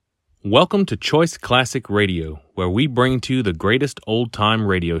Welcome to Choice Classic Radio, where we bring to you the greatest old-time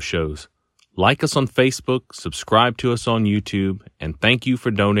radio shows. Like us on Facebook, subscribe to us on YouTube, and thank you for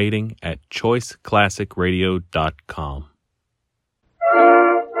donating at choiceclassicradio.com.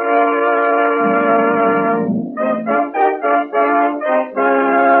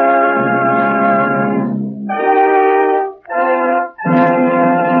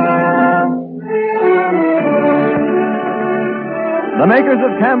 The makers of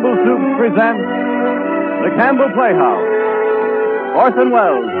Campbell Soup present The Campbell Playhouse. Orson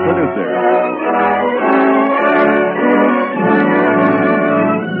Welles, producer.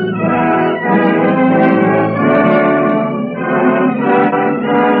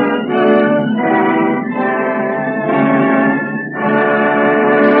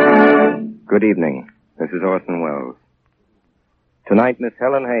 Good evening. This is Orson Welles. Tonight, Miss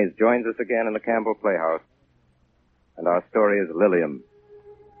Helen Hayes joins us again in the Campbell Playhouse. And our story is Lilium.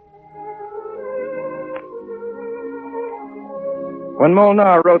 When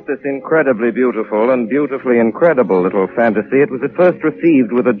Molnar wrote this incredibly beautiful and beautifully incredible little fantasy, it was at first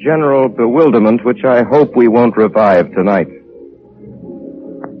received with a general bewilderment which I hope we won't revive tonight.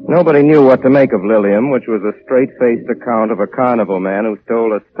 Nobody knew what to make of Lilium, which was a straight-faced account of a carnival man who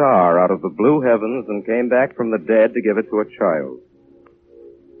stole a star out of the blue heavens and came back from the dead to give it to a child.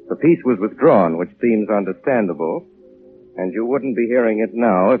 The piece was withdrawn, which seems understandable, and you wouldn't be hearing it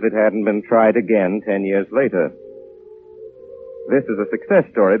now if it hadn't been tried again 10 years later. This is a success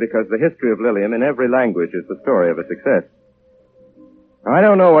story because the history of Lilium in every language is the story of a success. Now, I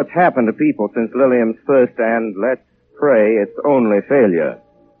don't know what's happened to people since Lilium's first and, let's pray, its only failure.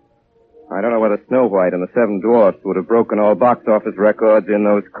 I don't know whether Snow White and the Seven Dwarfs would have broken all box office records in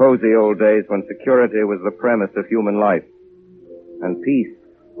those cozy old days when security was the premise of human life and peace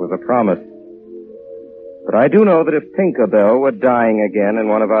was a promise. But I do know that if Tinker Bell were dying again in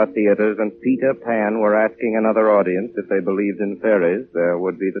one of our theaters and Peter Pan were asking another audience if they believed in fairies, there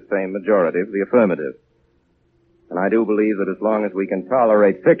would be the same majority for the affirmative. And I do believe that as long as we can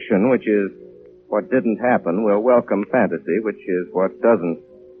tolerate fiction, which is what didn't happen, we'll welcome fantasy, which is what doesn't.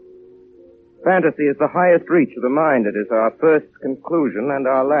 Fantasy is the highest reach of the mind. It is our first conclusion and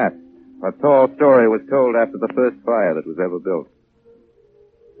our last. A tall story was told after the first fire that was ever built.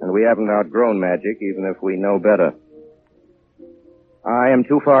 And we haven't outgrown magic, even if we know better. I am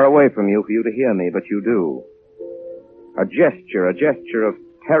too far away from you for you to hear me, but you do. A gesture of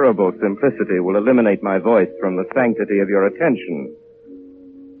terrible simplicity will eliminate my voice from the sanctity of your attention.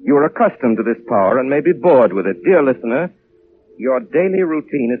 You are accustomed to this power and may be bored with it. Dear listener, your daily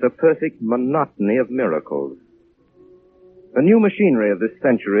routine is a perfect monotony of miracles. The new machinery of this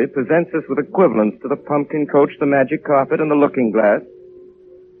century presents us with equivalents to the pumpkin coach, the magic carpet, and the looking glass.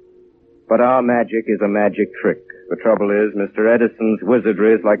 But our magic is a magic trick. The trouble is, Mr. Edison's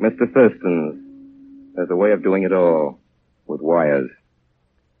wizardry is like Mr. Thurston's. There's a way of doing it all, with wires.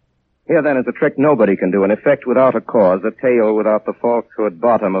 Here, then, is a trick nobody can do, an effect without a cause, a tale without the falsehood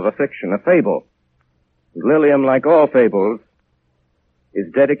bottom of a fiction, a fable. Lilium, like all fables, is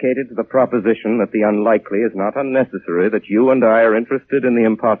dedicated to the proposition that the unlikely is not unnecessary, that you and I are interested in the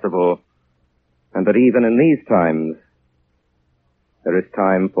impossible, and that even in these times, there is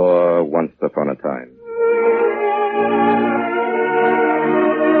time for once upon a time.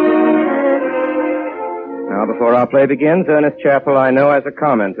 Now, before our play begins, Ernest Chappell, I know, has a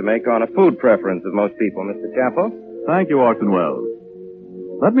comment to make on a food preference of most people. Mr. Chappell? Thank you, Orson Welles.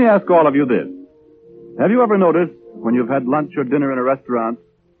 Let me ask all of you this. Have you ever noticed, when you've had lunch or dinner in a restaurant,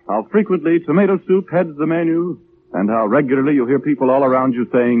 how frequently tomato soup heads the menu, and how regularly you hear people all around you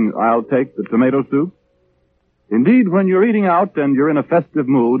saying, "I'll take the tomato soup"? Indeed, when you're eating out and you're in a festive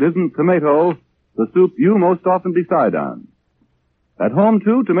mood, isn't tomato the soup you most often decide on? At home,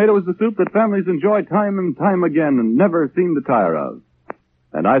 too, tomato is the soup that families enjoy time and time again and never seem to tire of.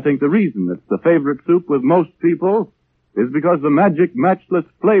 And I think the reason it's the favorite soup with most people is because the magic, matchless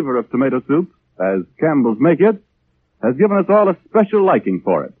flavor of tomato soup, as Campbell's make it, has given us all a special liking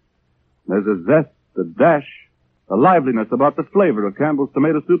for it. There's a zest, a dash, a liveliness about the flavor of Campbell's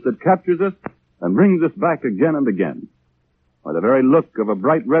tomato soup that captures us and brings us back again and again. Why, the very look of a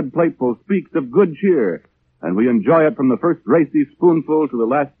bright red plateful speaks of good cheer, and we enjoy it from the first racy spoonful to the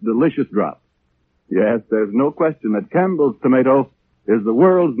last delicious drop. Yes, there's no question that Campbell's tomato is the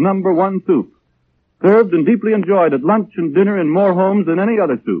world's #1 soup, served and deeply enjoyed at lunch and dinner in more homes than any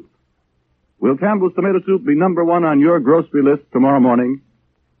other soup. Will Campbell's tomato soup be #1 on your grocery list tomorrow morning?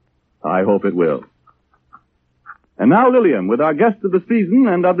 I hope it will. And now, Lilium, with our guest of the season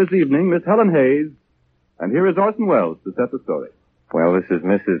and of this evening, Miss Helen Hayes. And here is Orson Welles to set the story. Well, this is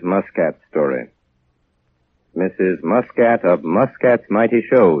Mrs. Muscat's story. Mrs. Muscat of Muscat's Mighty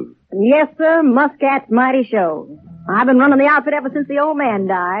Shows, Yes, sir, Muscat's mighty shows. I've been running the outfit ever since the old man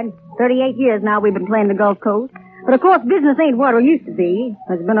died. 38 years now we've been playing the Gulf Coast. But of course, business ain't what it used to be.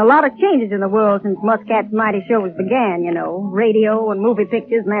 There's been a lot of changes in the world since Muscat's mighty shows began, you know. Radio and movie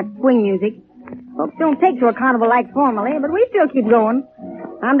pictures and that swing music. Folks don't take to a carnival like formerly, but we still keep going.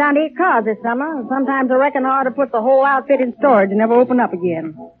 I'm down to 8 cars this summer. Sometimes I reckon I ought to put the whole outfit in storage and never open up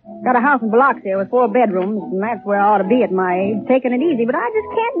again. Got a house in Biloxi with 4 bedrooms, and that's where I ought to be at my age, taking it easy, but I just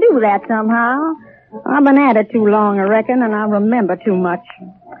can't do that somehow. I've been at it too long, I reckon, and I remember too much.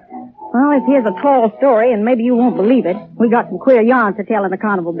 Well, if here's a tall story, and maybe you won't believe it, we got some queer yarns to tell in the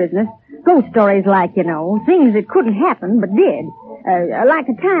carnival business. Ghost stories like, you know, things that couldn't happen but did. Like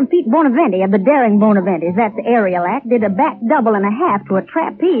the time Pete Bonaventi of the Daring Bonaventis, that's the aerial act, did a back double and a half to a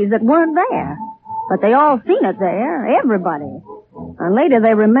trapeze that weren't there. But they all seen it there, everybody. And later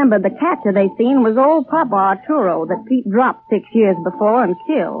they remembered the catcher they seen was old Papa Arturo that Pete dropped 6 years before and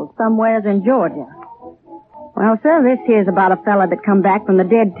killed somewheres in Georgia. Well, sir, this here's about a fella that come back from the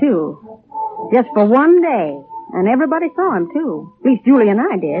dead, too. Just for one day. And everybody saw him, too. At least Julie and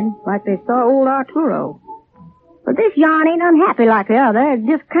I did, like they saw old Arturo. But this yarn ain't unhappy like the other. It's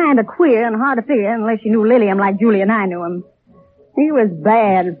just kind of queer and hard to figure unless you knew Lilium like Julie and I knew him. He was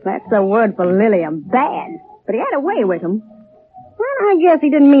bad. That's the word for Lilium. Bad. But he had a way with him. Well, I guess he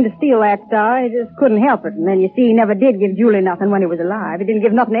didn't mean to steal that star. He just couldn't help it. And then, you see, he never did give Julie nothing when he was alive. He didn't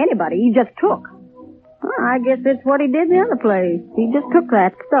give nothing to anybody. He just took. Well, I guess that's what he did in the other place. He just took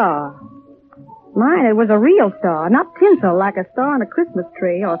that star. Mine, it was a real star, not tinsel like a star on a Christmas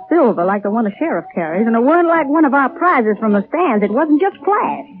tree, or silver like the one the sheriff carries, and it weren't like one of our prizes from the stands. It wasn't just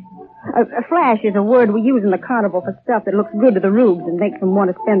flash. Flash is a word we use in the carnival for stuff that looks good to the rubes and makes them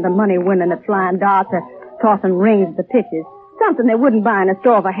want to spend the money winning at flying darts or tossing rings at the pitches. Something they wouldn't buy in a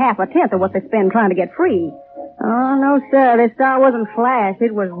store for half a tenth of what they spend trying to get free. Oh, no, sir, this star wasn't flash.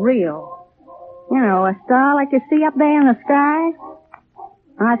 It was real. You know, a star like you see up there in the sky.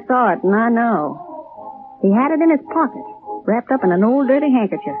 I saw it, and I know. He had it in his pocket, wrapped up in an old dirty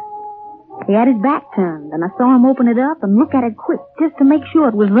handkerchief. He had his back turned, and I saw him open it up and look at it quick, just to make sure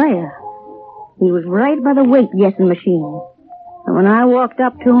it was there. He was right by the weight-guessing machine. And when I walked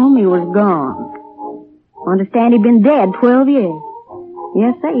up to him, he was gone. Understand he'd been dead 12 years.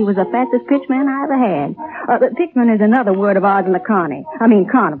 Yes, sir, he was the fastest pitchman I ever had. Pitchman is another word of ours in the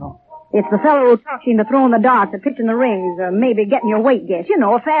carnival. It's the fellow who talks you into throwing the darts or pitching the rings or maybe getting your weight guess. You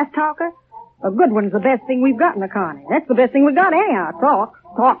know, a fast talker. A good one's the best thing we've got in the carny. That's the best thing we've got anyhow.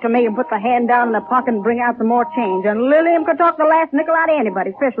 Talk to me and put the hand down in the pocket and bring out some more change. And Lilium could talk the last nickel out of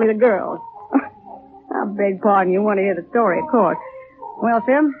anybody, especially the girls. I beg pardon, you want to hear the story, of course. Well,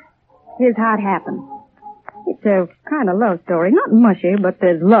 sir, here's how it happened. It's a kind of love story. Not mushy, but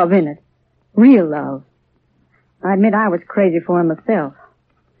there's love in it. Real love. I admit I was crazy for him myself.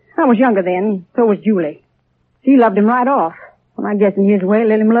 I was younger then, so was Julie. She loved him right off. And I guess in his way,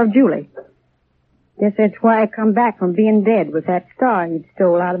 Lilium loved Julie. Guess that's why I come back from being dead with that star he'd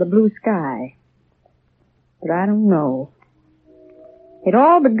stole out of the blue sky. But I don't know. It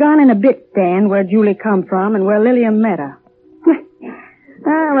all begun in a bit stand where Julie come from and where Lilium met her.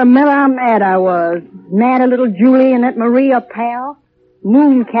 I remember how mad I was. Mad at little Julie and that Maria pal.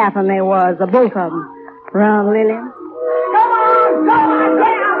 Moon calfing they was, the both of them, around Lilium. Go on, get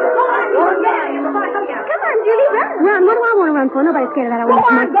out! Come on, Julie, run. What do I want to run for? Nobody's scared of that.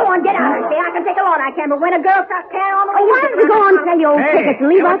 Go on, get out of here. I can take a load I can, but when a girl starts carrying on the why don't you go on and sell your old tickets and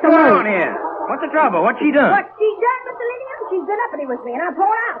leave us alone? What's going on here? What's the trouble? What's she done? What she done, Mr. Lilium? She's been uppity with me, and I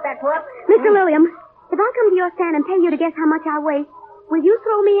pulled her out, that's what. Mr. Lilium, if I come to your stand and pay you to guess how much I weigh, will you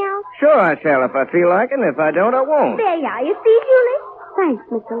throw me out? Sure I shall if I feel like it, and if I don't, I won't. There you are. You see, Julie? Thanks,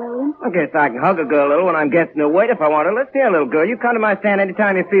 Mr. Lilium. I guess I can hug a girl a little when I'm guessing her weight if I want to. Let's see, little girl. You come to my stand any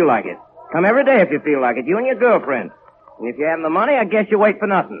time you feel like it. Come every day if you feel like it, you and your girlfriend. And if you haven't the money, I guess you wait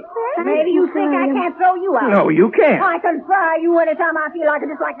for nothing. Maybe you think I can't throw you out. No, you can't. I can fire you anytime I feel like it,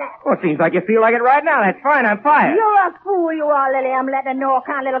 just like that. Well, it seems like you feel like it right now. That's fine. I'm fired. You're a fool, you are, Lily. I'm letting a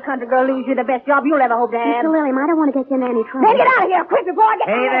no-account little country girl lose you the best job you'll ever hope to have. Mr. Lilium, I don't want to get you in any trouble. Then get out of here, quick, before I get...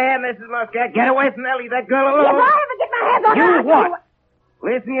 Hey there, Mrs. Muscat. Get away from there. Leave that girl alone. If I ever get my hands on her... You what?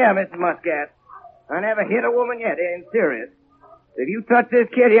 Listen here, Mrs. Muscat. I never hit a woman yet, ain't serious. If you touch this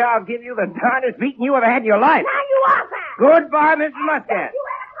kid here, I'll give you the darndest beating you ever had in your life. Now you are, sir. Goodbye, Mrs. Muscat.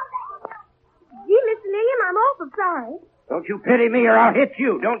 Gee, Mr. Lilium, I'm awful sorry. Don't you pity me or I'll hit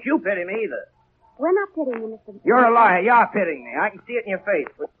you. Don't you pity me either. We're not pitying you, Mr. You're a liar. You're pitying me. I can see it in your face.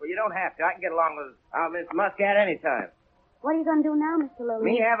 But you don't have to. I can get along with Miss Muscat anytime. What are you going to do now, Mr. Lilium?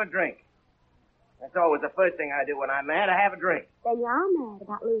 Me have a drink. That's always the first thing I do when I'm mad. I have a drink. Then you are mad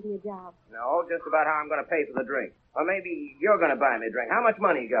about losing your job. No, just about how I'm going to pay for the drink. Or maybe you're going to buy me a drink. How much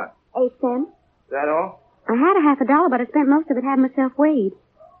money you got? 8 cents. Is that all? I had a $50, but I spent most of it having myself weighed.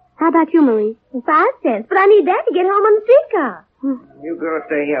 How about you, Marie? 5 cents, but I need that to get home on the streetcar. You girls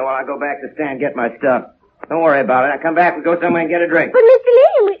stay here while I go back to the stand and get my stuff. Don't worry about it. I come back, we go somewhere and get a drink. But Mr.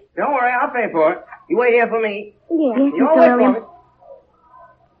 Lilliam, Don't worry, I'll pay for it. You wait here for me. Yes, You Mr. wait for Lilliam. me.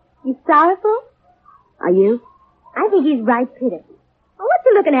 You sorrowful? Are you? I think he's right pitiful. Well, what's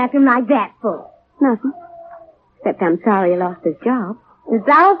you looking after him like that for? Nothing. Except I'm sorry he lost his job. It's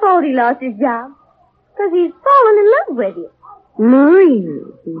our fault he lost his job. Because he's fallen in love with you. Marie,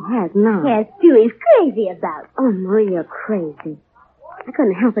 he has not. Yes, too. He's crazy about it. Oh, Marie, you're crazy. I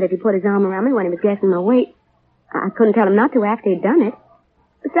couldn't help it if he put his arm around me when he was guessing my weight. I couldn't tell him not to after he'd done it.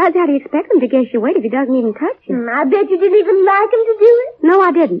 Besides, how do you expect him to guess your weight if he doesn't even touch you? I bet you didn't even like him to do it. No,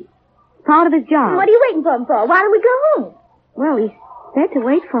 I didn't. It's part of his job. What are you waiting for him for? Why don't we go home? Well, he said to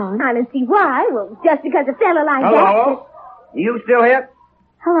wait for him. I don't see why. Well, just because a fellow like Hello? You still here?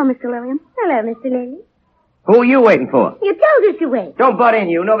 Hello, Mr. Lilliam. that... Hello, Mr. Lilly. Who are you waiting for? You told us to wait. Don't butt in,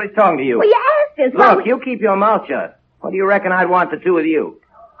 you. Nobody's talking to you. Well, you asked us. Look, you keep your mouth shut. What do you reckon I'd want the two of you?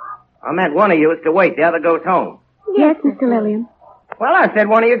 I meant one of you is to wait. The other goes home. Yes, Mr. Lilliam. Well, I said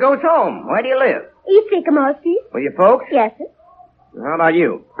one of you goes home. Where do you live? East Sycamore Street? With your folks? Yes, sir. How about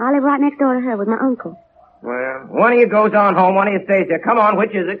you? I live right next door to her with my uncle. Well, one of you goes on home, one of you stays there. Come on,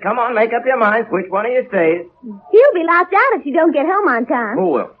 which is it? Come on, make up your minds. Which one of you stays? She'll be locked out if she don't get home on time. Who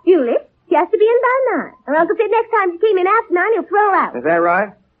will? Julie, she has to be in by 9. Her uncle said next time she came in after 9, he'll throw her out. Is that right?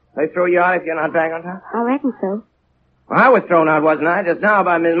 They throw you out if you're not back on time? I reckon so. Well, I was thrown out, wasn't I, just now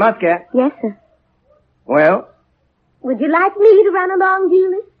by Miss Muscat? Yes, sir. Well? Would you like me to run along,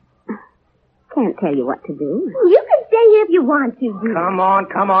 Julie? Can't tell you what to do. You can stay here if you want to, Julie.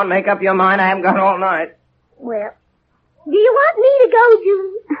 Come on, make up your mind. I haven't got all night. Well, do you want me to go,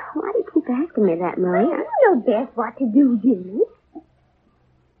 Julie? Why do you keep asking me that, Marie? You know best what to do, Julie.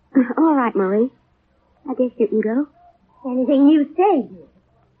 All right, Marie. I guess you can go. Anything you say, Julie.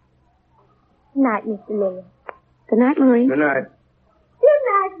 Good night, Mr. Lilliam. Good night, Marie. Good night. Good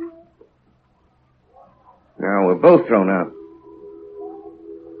night, Julie. Now, we're both thrown out.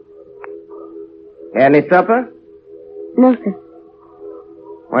 Had any supper? No, sir.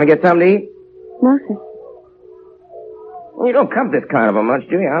 Want to get something to eat? No, sir. Well, you don't come to this carnival much,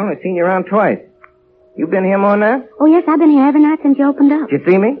 do you? I only seen you around twice. You been here more than that? Oh, yes, I've been here every night since you opened up. Did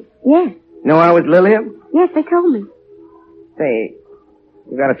you see me? Yes. Know I was Lilliam? Yes, they told me. Say,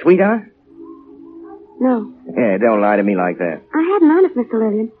 you got a sweetheart? No. Yeah, don't lie to me like that. I hadn't honest, Mr.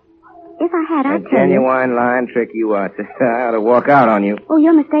 Lilliam. If I had, I'd A tell you. genuine lying trick you are. I ought to walk out on you. Oh,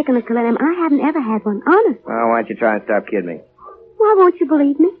 you're mistaken, Mr. Lilliam. I haven't ever had one. Honest. Well, why don't you try and stop kidding me? Why won't you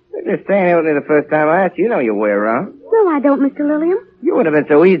believe me? You're just staying here with me the first time I asked you. You know your way around. No, I don't, Mr. Lilliam. You wouldn't have been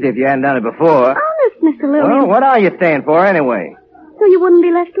so easy if you hadn't done it before. Honest, Mr. Lilliam. Well, what are you staying for anyway? So you wouldn't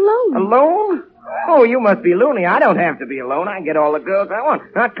be left alone. Alone? Oh, you must be loony. I don't have to be alone. I can get all the girls I want.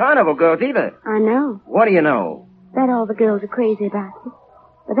 Not carnival girls either. I know. What do you know? That all the girls are crazy about you.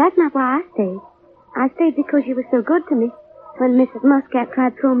 But that's not why I stayed. I stayed because you were so good to me when Mrs. Muscat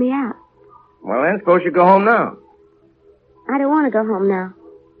tried to throw me out. Well, then, suppose you go home now. I don't want to go home now.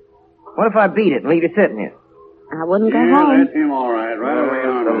 What if I beat it and leave you sitting here? I wouldn't go home. That's him all right. Right away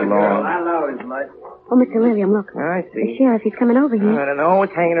on so to the long. girl. I know his much. Oh, Mr. Lilliam, look. I The see. sheriff, he's coming over here. I don't know.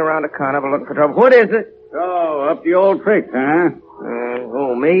 It's hanging around the carnival looking for trouble. What is it? So, up the old tricks, huh?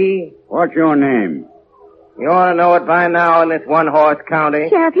 Who, me? What's your name? You ought to know it by now in this one-horse county.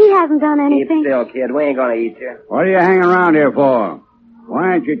 Sheriff, he hasn't done Keep anything. still, kid. We ain't gonna eat you. What are you hanging around here for?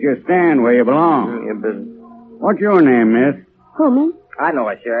 Why don't you just stand where you belong? Your business. What's your name, miss? Who, me? I know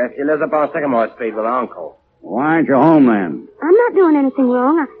her, Sheriff. She lives up on Sycamore Street with her uncle. Why aren't you home then? I'm not doing anything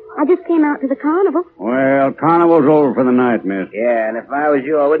wrong. I just came out to the carnival. Well, carnival's over for the night, miss. Yeah, and if I was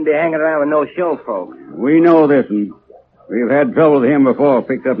you, I wouldn't be hanging around with no show folks. We know this one. We've had trouble with him before.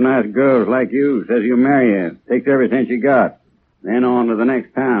 Picked up nice girls like you. Says you marry her. Takes everything she got. Then on to the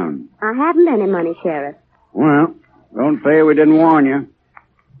next town. I haven't any money, Sheriff. Well, don't say we didn't warn you.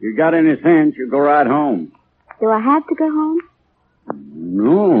 If you got any sense, you go right home. Do I have to go home?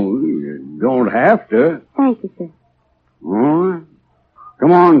 No, you don't have to. Thank you, sir. All right.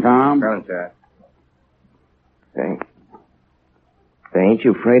 Come on, Tom. Come, sir. Say, ain't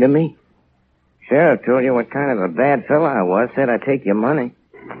you afraid of me? Sheriff told you what kind of a bad fellow I was. Said I'd take your money.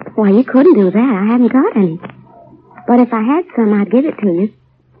 Why, you couldn't do that. I haven't got any. But if I had some, I'd give it to you.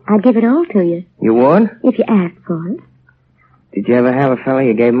 I'd give it all to you, You would? if you asked for it. Did you ever have a fellow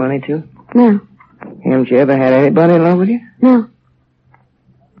you gave money to? No, Haven't you ever had anybody in love with you? no.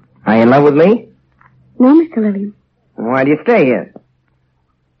 Are you in love with me? No, Mr. Lilliam. Why do you stay here?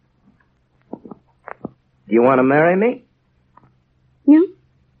 Do you want to marry me? You?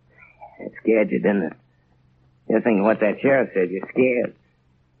 It scared you, didn't it? You're thinking what that sheriff said. You're scared.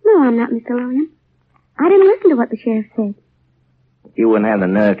 No, I'm not, Mr. Lilliam. I didn't listen to what the sheriff said. You wouldn't have the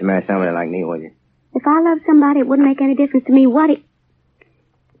nerve to marry somebody like me, would you? If I loved somebody, it wouldn't make any difference to me what it...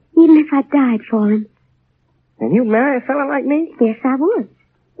 Even if I died for him. And you'd marry a fella like me? Yes, I would.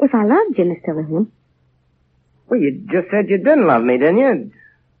 If I loved you, Mr. Lilliam. Well, you just said you didn't love me, didn't you?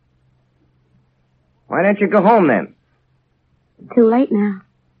 Why don't you go home then? Too late now.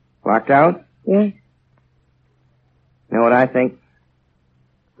 Locked out? Yes. You know what I think?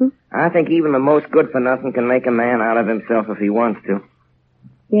 I think even the most good-for-nothing can make a man out of himself if he wants to.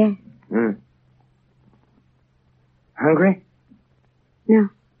 Yes. Hungry? No.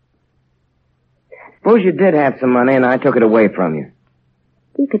 Suppose you did have some money and I took it away from you.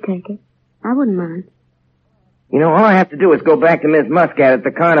 You could take it. I wouldn't mind. You know, all I have to do is go back to Miss Muscat at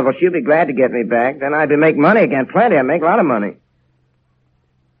the carnival. She'll be glad to get me back. Then I'd be making money again. Plenty. I'd make a lot of money.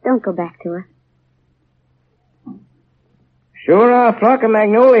 Don't go back to her. Sure are a flock of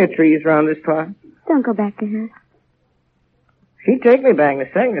magnolia trees around this park. Don't go back to her. She'd take me back in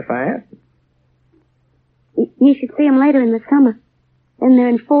a second if I asked. You should see them later in the summer. Then they're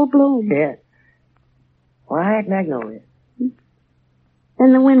in full bloom. Yeah. White magnolia.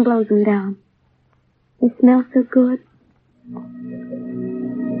 Then the wind blows them down. They smell so good.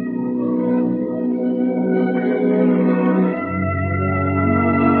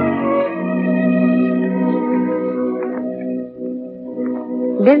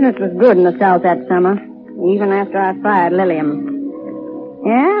 Business was good in the South that summer, even after I fired Lilliam.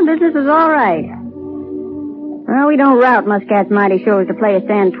 Yeah, business was all right. Well, we don't route Muscat's mighty shows to play a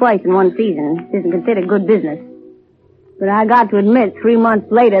stand twice in one season. It isn't considered good business. But I got to admit, 3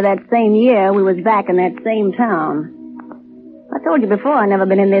 months later that same year, we was back in that same town. I told you before I never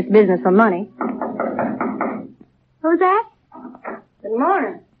been in this business for money. Who's that? Good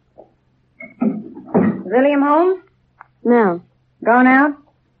morning. Lilliam home? No. Gone out?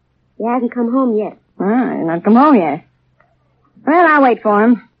 He hasn't come home yet. He's not come home yet. Well, I'll wait for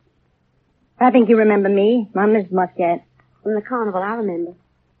him. I think you remember me. I'm Miss Muscat. From the carnival, I remember.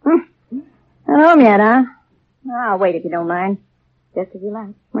 Not home yet, huh? I'll wait if you don't mind. Just as you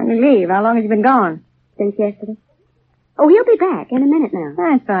like. When you leave, how long has he been gone? Since yesterday. Oh, he'll be back in a minute now.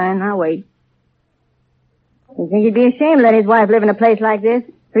 That's fine. I'll wait. You think he'd be ashamed to let his wife live in a place like this?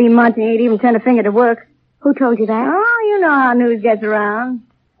 3 months and he ain't even turned a finger to work. Who told you that? Oh, you know how news gets around.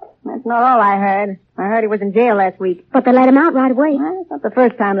 That's not all I heard. I heard he was in jail last week. But they let him out right away. Well, it's not the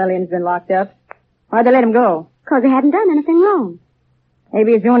first time Lillian's been locked up. Why'd they let him go? 'Cause he hadn't done anything wrong.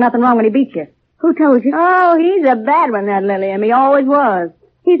 Maybe he's doing nothing wrong when he beat you. Who told you? Oh, he's a bad one, that Lillian. He always was.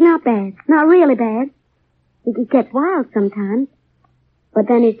 He's not bad. Not really bad. He gets wild sometimes. But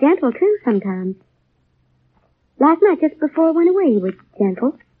then he's gentle, too, sometimes. Last night, just before I went away, he was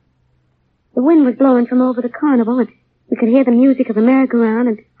gentle. The wind was blowing from over the carnival, and we could hear the music of the merry-go-round,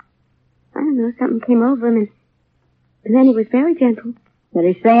 and I don't know, something came over him, and then he was very gentle.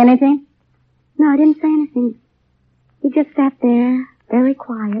 Did he say anything? No, he didn't say anything. He just sat there, very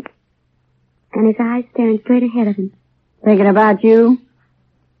quiet, and his eyes staring straight ahead of him. Thinking about you?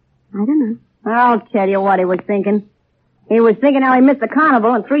 I don't know. I'll tell you what he was thinking. He was thinking how he missed the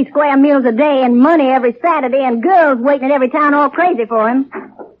carnival and 3 square meals a day and money every Saturday and girls waiting at every town all crazy for him.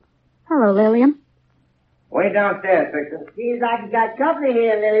 Hello, Lillian. Wait downstairs, Victor. Seems like you got company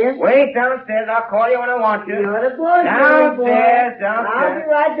here, Lillian. Wait downstairs. I'll call you when I want you. You're the boy, Downstairs, boy. I'll downstairs.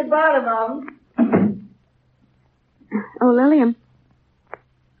 be right at the bottom of them. Oh, Lillian.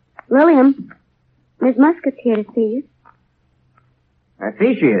 Lillian, Miss Muscat's here to see you. I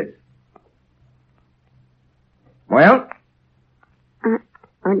see she is. Well?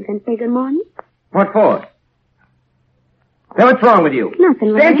 Aren't you going to say good morning? What for? Then what's wrong with you?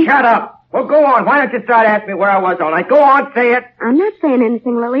 Nothing, Then Lillian. shut up. Well, go on. Why don't you start asking me where I was all night? Go on, say it. I'm not saying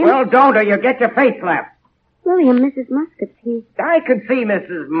anything, Lillian. Well, don't, or you'll get your face slapped. Lillian, Mrs. Muscat's here. I can see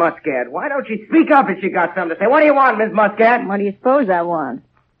Mrs. Muscat. Why don't you speak up if you got something to say? What do you want, Miss Muscat? What do you suppose I want?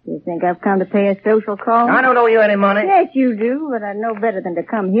 You think I've come to pay a social call? I don't owe you any money. Yes, you do, but I know better than to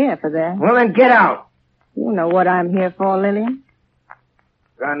come here for that. Well, then get out. You know what I'm here for, Lillian.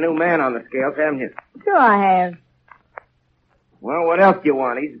 Got a new man on the scales, haven't you? Sure I have. Well, what else do you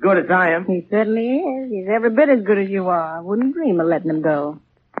want? He's as good as I am. He certainly is. He's every bit as good as you are. I wouldn't dream of letting him go.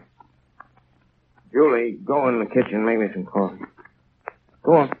 Julie, go in the kitchen and make me some coffee.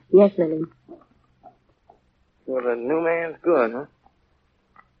 Go on. Yes, Lillian. So the new man's good, huh?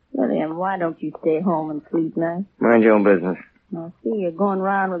 Lillian, why don't you stay home and sleep nice? Mind your own business. I see you're going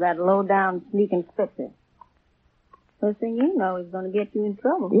around with that low-down, sneaking Spitzer. First thing you know, he's going to get you in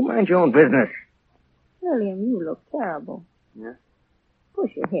trouble. You mind your own business. William, you look terrible. Yeah?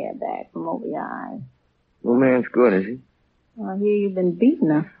 Push your hair back from over your eyes. No man's good, is he? I hear you've been beating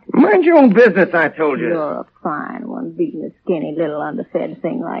her. Mind your own business, I told you. You're a fine one, beating a skinny, little, underfed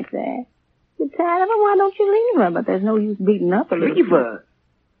thing like that. You're tired of her, why don't you leave her? But there's no use beating up a little. Leave her?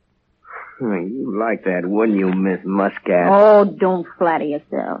 You like that, wouldn't you, Miss Muscat? Oh, don't flatter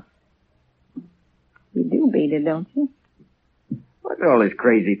yourself. You do beat her, don't you? What's all this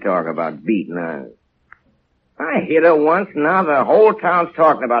crazy talk about beating her? I hit her once, now the whole town's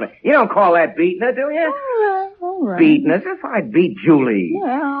talking about it. You don't call that beating her, do you? All right. Beating her? As if I beat Julie.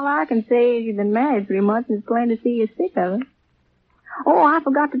 Yeah, all I can say is you've been married 3 months and it's plain to see you're sick of it. Oh, I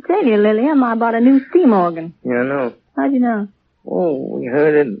forgot to tell you, Lillian, I bought a new steam organ. Yeah, I know. How'd you know? Oh, we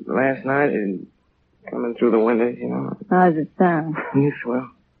heard it last night and coming through the windows, you know. How's it sound? You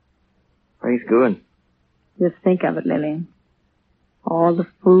swell. Plays good. Just think of it, Lillian. All the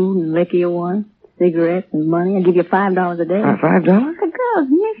food and liquor you want, cigarettes and money. I'll give you $5 a day. $5? The girls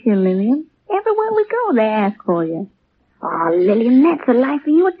miss you, Lillian. Everywhere we go, they ask for you. Oh, Lillian, that's the life for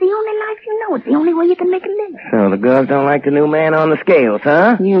you. It's the only life you know. It's the only way you can make a living. So the girls don't like the new man on the scales,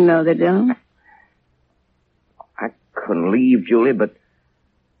 huh? You know they don't. I couldn't leave, Julie, but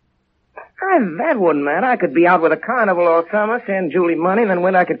that wouldn't matter. I could be out with a carnival all summer, send Julie money, and then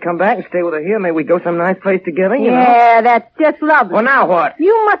when I could come back and stay with her here, maybe we'd go some nice place together, you know. Yeah, that's just lovely. Well, now what?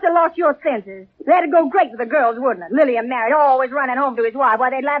 You must have lost your senses. That'd go great with the girls, wouldn't it? Lillian married, always running home to his wife.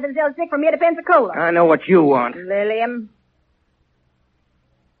 Why, they'd laugh themselves sick from here to Pensacola. I know what you want. Lillian.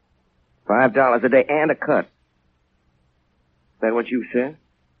 $5 a day and a cut. Is that what you said?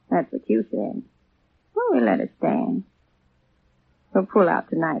 That's what you said. Well, we let it stand. We'll pull out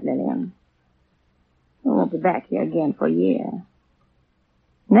tonight, Lillian. We won't be back here again for a year.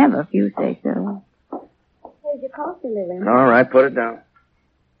 Never, if you say so. Here's your coffee, Lillian. All right, put it down.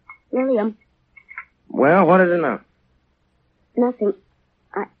 Lillian, Well, what is it now? nothing.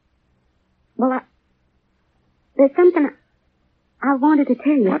 There's something I wanted to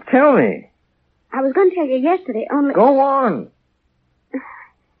tell you. What? Tell me. I was going to tell you yesterday, only... Go on.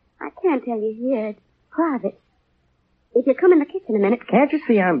 I can't tell you here. It's private. If you come in the kitchen a minute... Can't you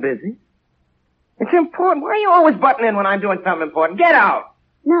see I'm busy? It's important. Why are you always butting in when I'm doing something important? Get out!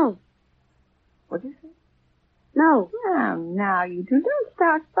 No. What'd you say? No. Oh, now you two don't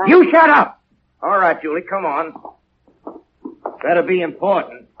start fighting. You shut up! All right, Julie, come on. Better be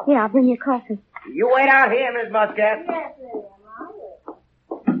important. Here, I'll bring you coffee. You wait out here, Miss Muscat. Yes, Lillian,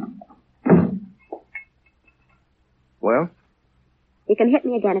 Well? You can hit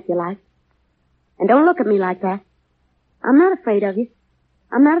me again if you like. And don't look at me like that. I'm not afraid of you.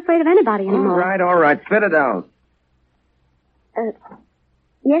 I'm not afraid of anybody anymore. All right. Spit it out.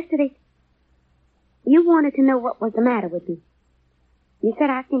 Yesterday, you wanted to know what was the matter with me. You said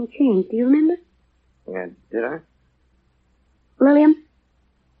I seemed changed. Do you remember? Yeah, did I? Lillian?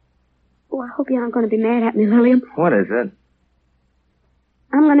 Oh, I hope you aren't going to be mad at me, Lillian. What is it?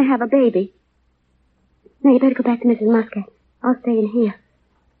 I'm going to have a baby. Now, you better go back to Mrs. Muscat. I'll stay in here.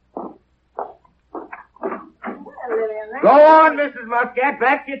 Go on, Mrs. Muscat.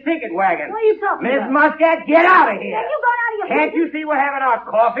 Back to your ticket wagon. What are you talking Miss about? Muscat, get out of here. Have you gone out of your... Can't you see we're having our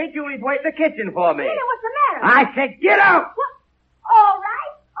coffee? Julie's waiting in the kitchen for me. Lillian, what's the matter? I said get out! What? All right.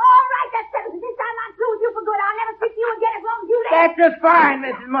 That's settled. This time I'm through with you for good. I'll never speak to you again as long as you live. That's just fine,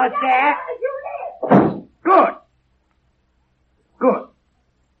 Mrs. Muscat. As long as you live. Good.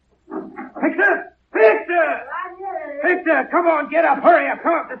 Victor, come on, get up. Hurry up.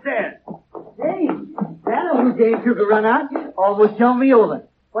 Come up the stairs. Hey, that old dame took a run out. Almost turned me over.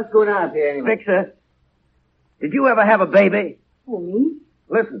 What's going on up here anyway? Victor, did you ever have a baby? Oh, me?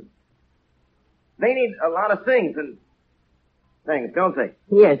 Listen, they need a lot of things, don't they?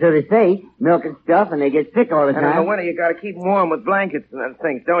 Yeah, so they say. Milk and stuff, and they get sick all the And in the time. winter, you got to keep them warm with blankets and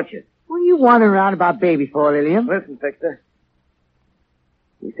things, don't you? What are you wandering around about babies for, Lillian? Listen, Victor.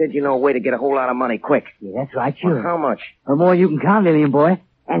 You said you know a way to get a whole lot of money quick. Yeah, that's right, Well, sure. how much? The more you can count, Lillian, boy.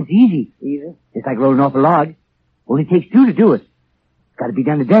 And it's easy. Easy. It's like rolling off a log. Only takes 2 to do it. It's got to be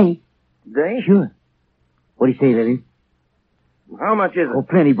done today. Today? Sure. What do you say, Lillian? How much is it? Oh,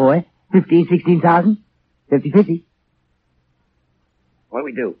 plenty, boy. 15, 16,000. 50-50. What do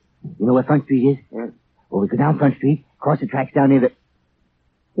we do? You know where Front Street is? Yeah. Well, we go down Front Street, cross the tracks down near the...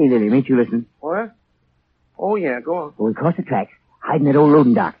 Hey, Lillian, ain't you listening? What? Oh, yeah, go on. Well, we cross the tracks, hide in that old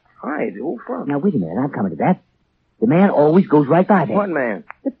loading dock. Hide? Who from? Now, wait a minute. I'm coming to that. The man always goes right by there. What man?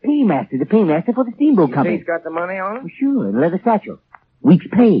 The paymaster for the steamboat You say company. he's got the money on him? Well, sure, in a leather satchel. Week's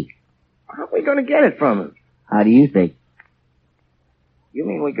pay. How are we going to get it from him? How do you think? You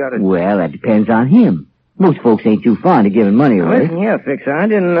mean we got to... Well, that depends on him. Most folks ain't too fond of giving money away. Listen here, Fixer, I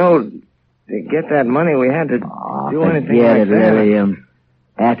didn't know to get that money we had to do anything forget like it, that. Lilliam.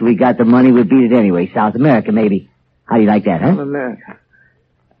 After we got the money, we'd beat it anyway. South America, maybe. How do you like that, huh? South America.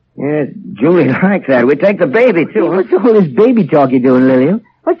 Yes, Julie likes that. We take the baby, too. Huh? What's all this baby talk you're doing, Lilliam?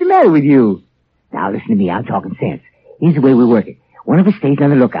 What's the matter with you? Now, listen to me. I'm talking sense. Here's the way we work it. One of us stays on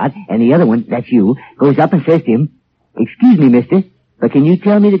the lookout, and the other one, that's you, goes up and says to him, "Excuse me, mister, but can you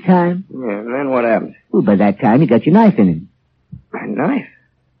tell me the time?" Yeah, and then what happens? Well, by that time, you got your knife in him. A knife?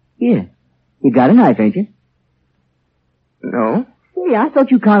 Yeah. You got a knife, ain't you? No. Yeah, I thought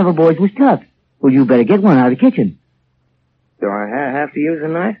you carnival boys was tough. Well, you better get one out of the kitchen. Do I have to use a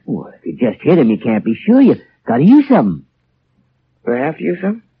knife? Well, if you just hit him, you can't be sure. You gotta use something. Do I have to use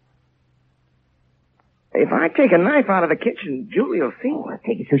some? If I take a knife out of the kitchen, Julie will see Oh,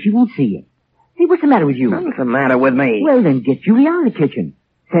 take it so she won't see you. Hey, what's the matter with you? Nothing's the matter with me. Well, then get Julie out of the kitchen.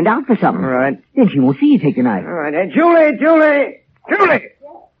 Send out for something. All right. Then she won't see you take the knife. All right. Hey, Julie! Julie!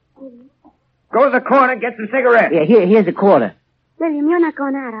 Go to the corner, get some cigarettes. Yeah, here's a quarter. William, you're not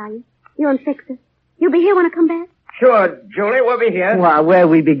going out, are you? You and Fixer. You'll be here when I come back? Sure, Julie, we'll be here. Well, where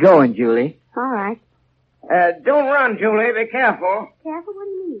we be going, Julie? All right. Don't run, Julie. Be careful. Careful? What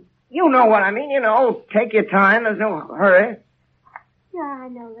do you mean? You know what I mean. You know, take your time. There's no hurry. Yeah, I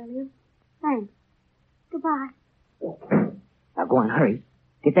know, William. Thanks. Goodbye. Now, go on, hurry.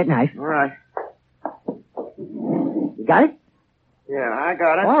 Get that knife. All right. You got it? Yeah, I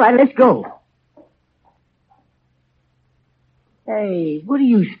got it. All right, let's go. Hey, what are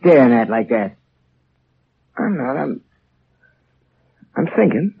you staring at like that? I'm not. I'm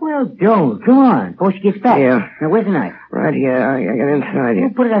thinking. Well, don't. Come on. Before she gets back. Yeah. Now, where's the knife? Right here. I got inside here.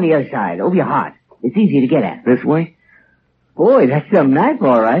 Well, put it on the other side, over your heart. It's easy to get at. This way? Boy, that's some knife,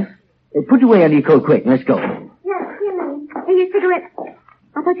 all right. Hey, put it away under your coat quick. Let's go. Yes, here, William. Hey, your cigarette.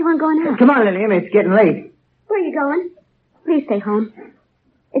 I thought you weren't going out. Come on, Lillian. It's getting late. Where are you going? Please stay home.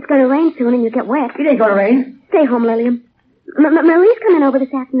 It's going to rain soon and you'll get wet. It ain't going to rain. Stay home, Lilliam. Marie's coming over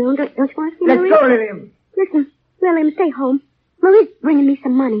this afternoon. Don't you want to see Let's Marie? go, Lillian. Listen, William, stay home. Marie's bringing me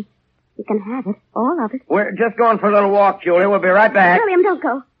some money. You can have it, all of it. We're just going for a little walk, Julie. We'll be right back. William, don't go.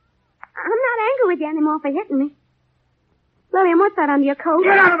 I'm not angry with you anymore for hitting me. William, what's that under your coat?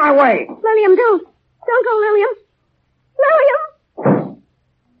 Get out of my way! William, don't. Don't go, William. William!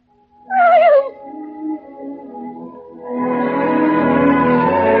 William!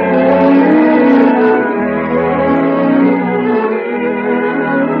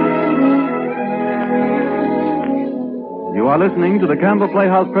 You are listening to the Campbell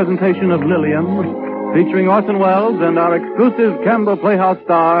Playhouse presentation of Lillian, featuring Orson Welles and our exclusive Campbell Playhouse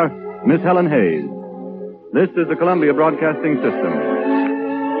star, Miss Helen Hayes. This is the Columbia Broadcasting System.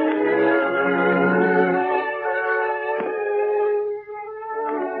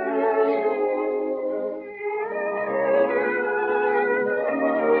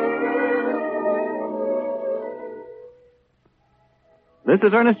 This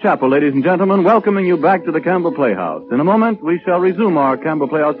is Ernest Chappell, ladies and gentlemen, welcoming you back to the Campbell Playhouse. In a moment, we shall resume our Campbell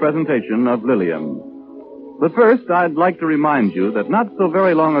Playhouse presentation of Lillian. But first, I'd like to remind you that not so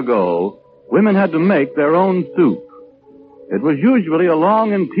very long ago, women had to make their own soup. It was usually a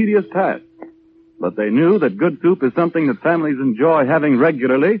long and tedious task, but they knew that good soup is something that families enjoy having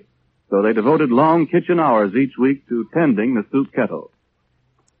regularly, so they devoted long kitchen hours each week to tending the soup kettle.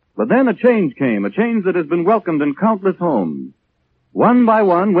 But then a change came, a change that has been welcomed in countless homes. One by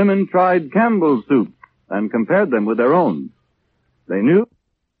one, women tried Campbell's soup and compared them with their own. They knew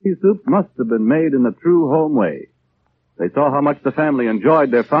these soups must have been made in the true home way. They saw how much the family enjoyed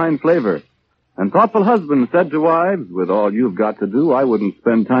their fine flavor. And thoughtful husbands said to wives, with all you've got to do, I wouldn't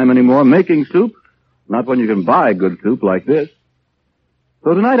spend time anymore making soup, not when you can buy good soup like this.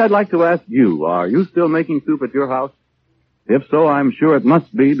 So tonight I'd like to ask you, are you still making soup at your house? If so, I'm sure it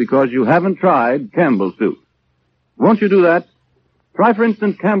must be because you haven't tried Campbell's soup. Won't you do that? Try, for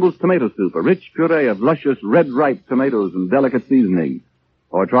instance, Campbell's tomato soup, a rich puree of luscious red ripe tomatoes and delicate seasoning.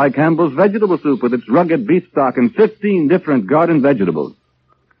 Or try Campbell's vegetable soup with its rugged beef stock and 15 different garden vegetables.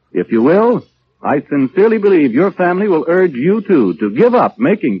 If you will, I sincerely believe your family will urge you, too, to give up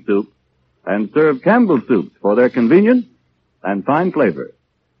making soup and serve Campbell's soups for their convenience and fine flavor.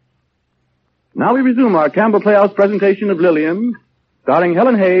 Now we resume our Campbell Playhouse presentation of Lillian, starring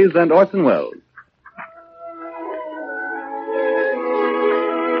Helen Hayes and Orson Welles.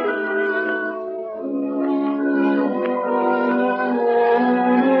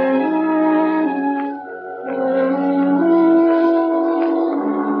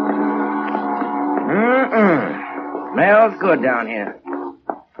 Smells good down here.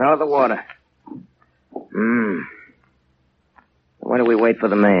 Smell the water. The Where do we wait for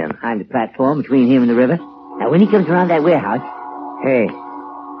the man? On the platform between him and the river. Now, when he comes around that warehouse... Hey.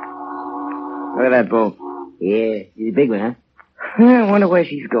 Look at that boat. Yeah, she's a big one, huh? I wonder where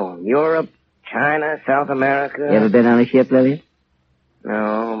she's going. Europe, China, South America. You ever been on a ship, Lillian?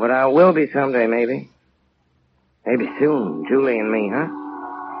 No, but I will be someday, maybe. Maybe soon. Julie and me, huh?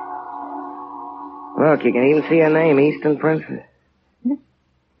 Look, you can even see her name, Eastern Princess.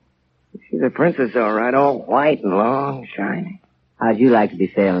 She's a princess, all right, all white and long, shiny. How'd you like to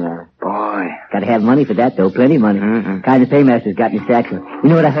be sailing on her? Boy. Gotta have money for that, though. Plenty of money. Mm-hmm. Kind of paymaster's got in the Saxon. You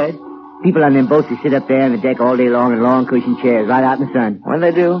know what I heard? People on them boats that sit up there on the deck all day long in long cushioned chairs right out in the sun. What do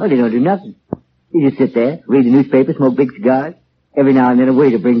they do? Oh, they don't do nothing. They just sit there, read the newspaper, smoke big cigars. Every now and then a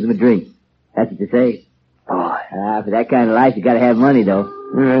waiter brings them a drink. That's what they say. Boy. For that kind of life, you gotta have money, though.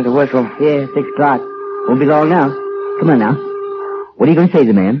 There's a whistle. Yeah, 6 o'clock. Won't be long now. Come on now. What are you gonna say to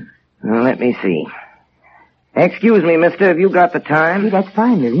the man? Well, let me see. Excuse me, mister, have you got the time? Hey, that's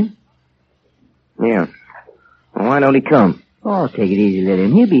fine, Lillian. Yeah. Well, why don't he come? Oh, take it easy,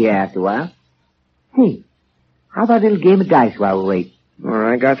 Lillian. He'll be here after a while. Hey, how about a little game of dice while we wait? All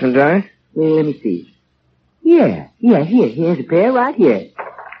right, got some dice? Well, let me see. Yeah, here's a pair right here.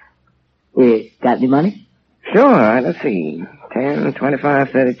 Got any money? Sure, all right, let's see. 10, 25,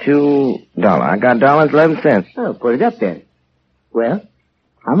 32 $. I got $11. Oh, put it up then. Well,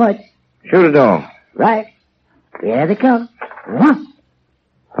 how much? Shoot it all. Right. Here they come.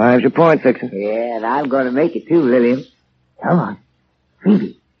 5's your point, Sixer. Yeah, and I'm going to make it too, Lillian. Come on.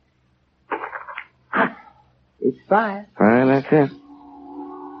 Phoebe. It's 5. Fine, that's it.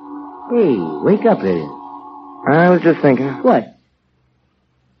 Hey, wake up, Lillian. I was just thinking. What?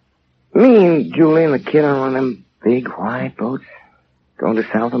 Me and Julie and the kid on one of them big white boats going to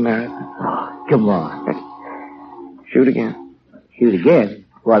South America. Oh, come on. Shoot again. Shoot again?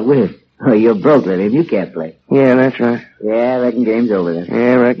 What with? Oh, you're broke, Lillian. You can't play. Yeah, that's right. Yeah, I reckon game's over then.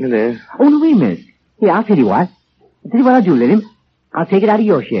 Yeah, I reckon it is. Oh, no, wait a minute. Here, I'll tell you what. I'll do, Lillian. I'll take it out of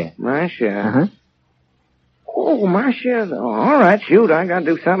your share. My share? Uh-huh. Oh, my share. Oh, all right, shoot. I got to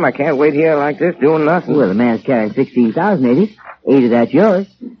do something. I can't wait here like this doing nothing. Well, the man's carrying 16,000, ain't he? 8 of that's yours.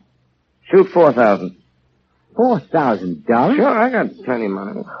 Shoot 4,000. $4,000? Sure, I got plenty of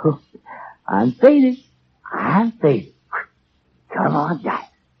money. I'm faded. Come on, die.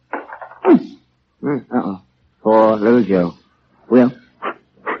 Uh-oh. For little Joe. Will.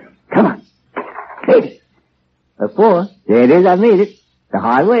 Come on. Faded. A 4. There it is. I made it. The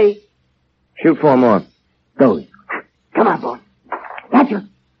hard way. Shoot 4 more. Goes. Come on, boy. That's you.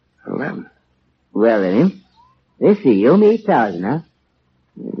 11. Well, then, let's see. You owe me 8,000, huh?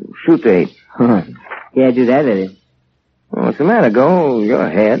 Shoot 8. Can't do that, Eddie. Well, what's the matter? Go. You're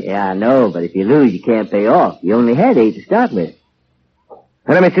ahead. Yeah, I know, but if you lose, you can't pay off. You only had 8 to start with.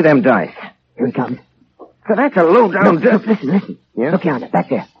 Now, let me see them dice. Here he comes. So that's a low-down... Look, listen. Yeah? Look yonder, back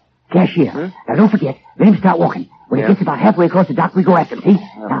there. Cashier. Huh? Now, don't forget. Let him start walking. When he gets about halfway across the dock, we go after him, see?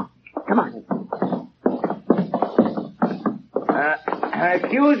 Now, come on.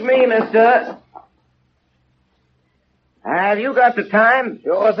 Excuse me, mister. Have you got the time?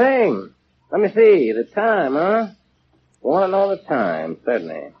 Sure thing. Let me see. The time, huh? Want to know the time?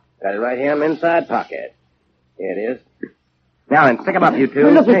 Certainly. Got it right here in my inside pocket. Here it is. Now then, pick 'em up, you two.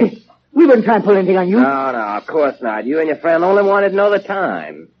 Look, we wouldn't try and pull anything on you. No, of course not. You and your friend only wanted to know the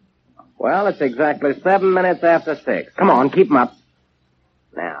time. Well, it's exactly 7 minutes after 6. Come on, keep 'em up.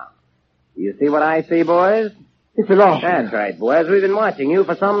 Now, you see what I see, boys? It's a law. That's right, boys. We've been watching you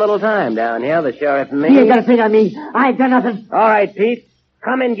for some little time down here, the sheriff and me. You ain't got a thing on me. I ain't done nothing. All right, Pete.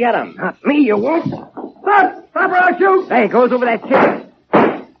 Come and get 'em. Not me, you won't. Stop or I'll shoot! Hey, goes over that chair.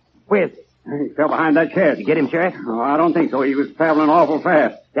 Where's he? He fell behind that chair. Did you get him, Sheriff? Oh, I don't think so. He was traveling awful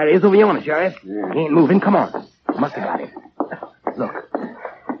fast. There he is over yonder, Sheriff. Yeah. He ain't moving. Come on. Must have got him. Look.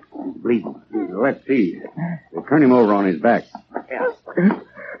 He's bleeding. Let's see. They turn him over on his back. Yeah.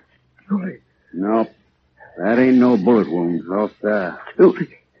 Nope. That ain't no bullet wound. No, sir. Look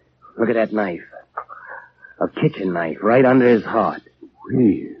at that knife. A kitchen knife right under his heart.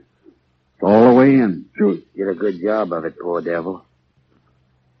 Hey, all the way in. Did a good job of it, poor devil.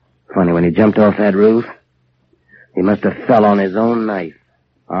 Funny, when he jumped off that roof, he must have fell on his own knife.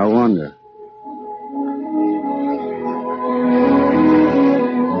 I wonder.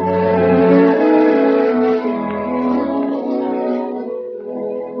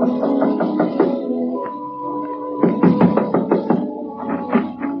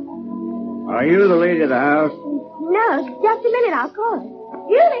 Are you the lady of the house? No, just a minute. I'll call her.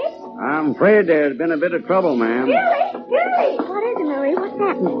 Julie! I'm afraid there's been a bit of trouble, ma'am. Julie! What is it, Marie? What's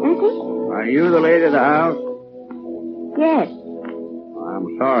happening? Nothing? Are you the lady of the house? Yes.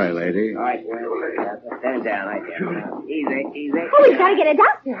 I'm Sorry, lady. All right, stand down right there. Now, easy. Oh, we've got to get a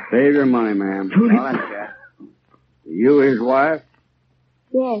doctor. Save your money, ma'am. All right, sir. You his wife?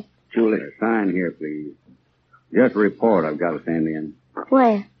 Yes. Julie, sign here, please. Just a report I've got to send in.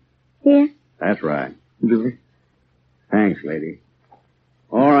 Where? Here? That's right. Julie? Thanks, lady.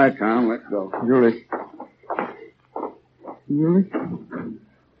 All right, Tom, let's go. Julie. Julie?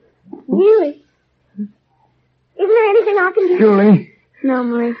 Julie. Isn't there anything I can do? Julie. No,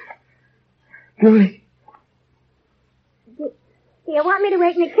 Marie. Julie. Do you want me to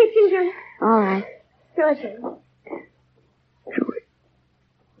wait in the kitchen, Julie? All right. Sure, Julie. Julie.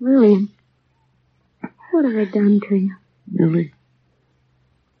 William, what have I done to you? Julie.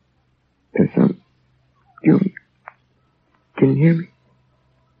 There's some... Julie. Can you hear me?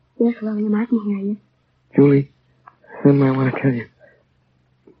 Yes, William, I can hear you. Julie, something I want to tell you.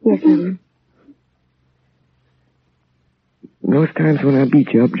 Yes, William. Those times when I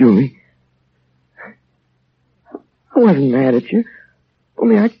beat you up, Julie, I wasn't mad at you.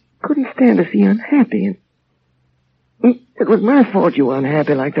 Only I couldn't stand to see you unhappy. And it was my fault you were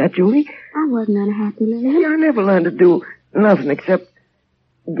unhappy like that, Julie. I wasn't unhappy, Lily. See, I never learned to do nothing except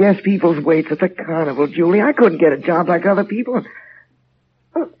guess people's weights at the carnival, Julie. I couldn't get a job like other people.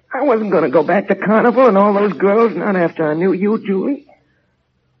 I wasn't going to go back to carnival and all those girls, not after I knew you, Julie.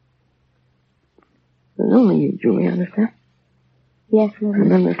 It was only you, Julie, understand? Yes, Lily.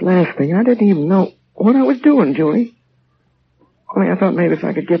 And then this last thing, I didn't even know what I was doing, Julie. Only I thought maybe if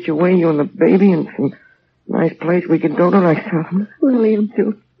I could get you away, you and the baby, and some nice place we could go to, like something. William,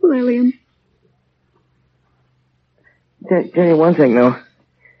 Julie. William. Tell you one thing, though.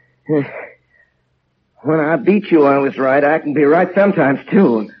 When I beat you, I was right. I can be right sometimes,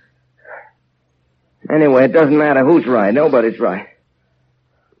 too. Anyway, it doesn't matter who's right. Nobody's right.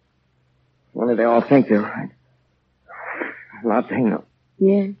 Only they all think they're right. A lot they know.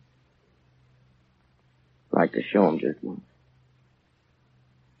 Yeah. Like to show them just once.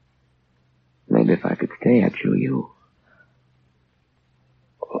 Maybe if I could stay, I'd show you.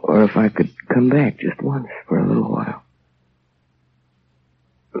 Or if I could come back just once for a little while.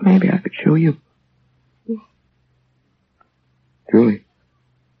 Maybe I could show you. Yeah. Julie,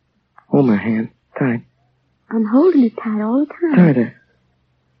 hold my hand tight. I'm holding it tight all the time. Tighter.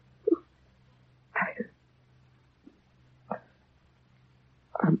 Tighter.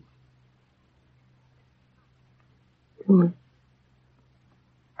 Julie.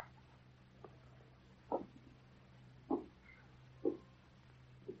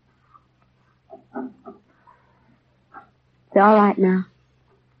 It's all right now.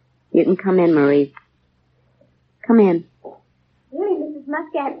 You can come in, Marie. Come in. Really, Mrs.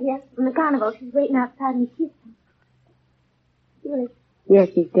 Muscat here from the carnival. She's waiting outside in the kitchen. Julie. Yes,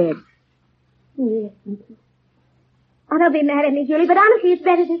 he's dead. Yes, thank you. Oh, don't be mad at me, Julie, but honestly, it's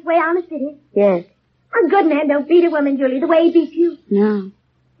better this way. Honest it is. Yes. A good man don't beat a woman, Julie, the way he beats you. No.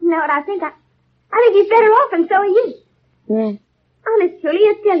 You know what I think? I think he's better off, and so are you. Yes. Honest, Julie,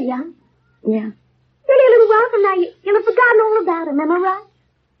 you're still young. Yeah. Julie, a little while from now, you'll have forgotten all about him. Am I right?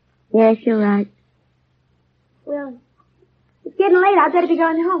 Yes, you're right. Well, it's getting late. I'd better be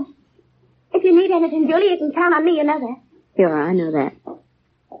going home. If you need anything, Julie, you can count on me, you know that. Sure, I know that.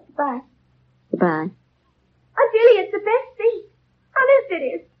 Bye. Goodbye. Oh, Julie, it's the best thing. Honest, it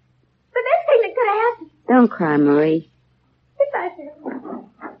is. The best thing that could have happened. Don't cry, Marie. Goodbye, sir.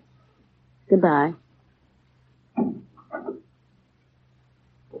 Goodbye.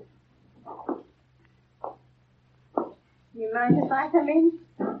 You mind if I come in?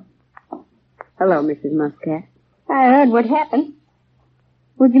 Hello, Mrs. Muscat. I heard what happened.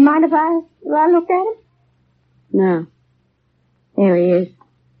 Would you mind if I looked at him? No. There he is.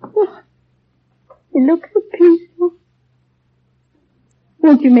 Oh, he looks so peaceful.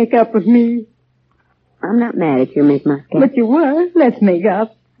 Won't you make up with me? I'm not mad at you, Miss Muscat. But you were. Let's make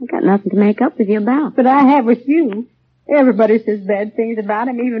up. I got nothing to make up with you about. But I have with you. Everybody says bad things about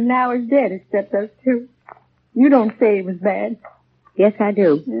him, even now he's dead, except us two. You don't say he was bad. Yes, I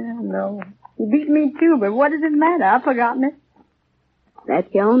do. Yeah, no. He beat me too, but what does it matter? I've forgotten it.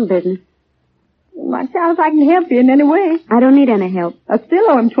 That's your own business. My child, if I can help you in any way. I don't need any help. I still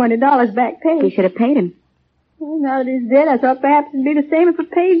owe him $20 back pay. You should have paid him. Well, now that he's dead, I thought perhaps it'd be the same if I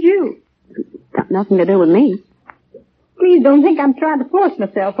paid you. Got nothing to do with me. Please don't think I'm trying to force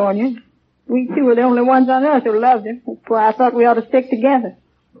myself on you. We two are the only ones on earth who loved him. That's why I thought we ought to stick together.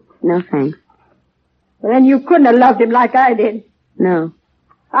 No, thanks. Well, then you couldn't have loved him like I did. No.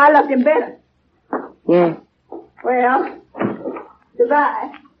 I loved him better. Yeah. Well,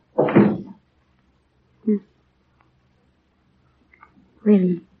 goodbye.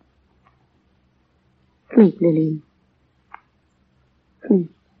 William. Sleep, Lillian. You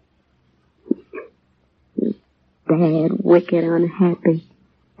bad, wicked, unhappy,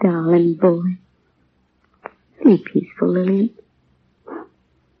 darling boy. Sleep peaceful, Lillian.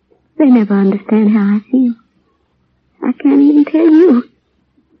 They never understand how I feel. I can't even tell you.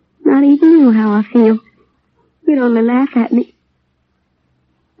 Not even you how I feel. You'd only laugh at me.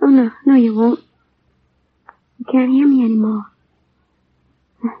 Oh, no, you won't. You can't hear me anymore.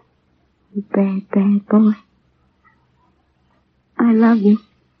 You bad, bad boy. I love you.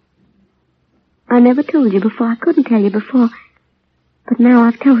 I never told you before. I couldn't tell you before. But now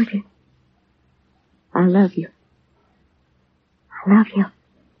I've told you. I love you. I love you.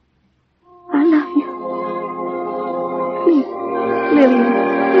 I love you. Please, Lillian,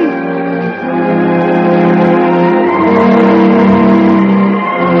 please.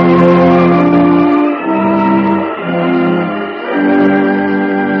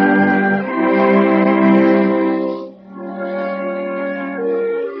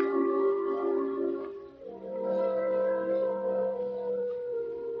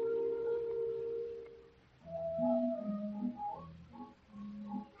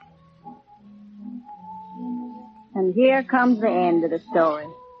 And here comes the end of the story.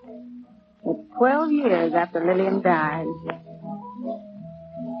 It's 12 years after Lillian died.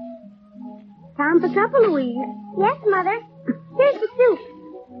 Time for supper, Louise. Yes, Mother. Here's the soup.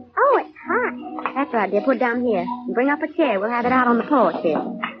 Oh, it's hot. That's right, dear. Put it down here. And bring up a chair. We'll have it out on the porch here.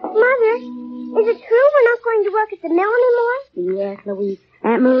 Mother, is it true we're not going to work at the mill anymore? Yes, Louise.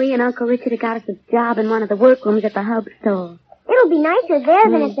 Aunt Marie and Uncle Richard have got us a job in one of the workrooms at the hub store. It'll be nicer there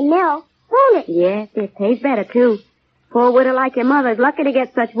than at the mill, won't it? Yes, it pays better, too. Poor widow like your mother is lucky to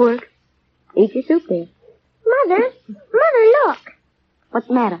get such work. Eat your soup, dear. Mother, look. What's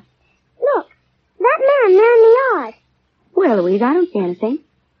the matter? Look, that man there in the yard. Well, Louise, I don't see anything.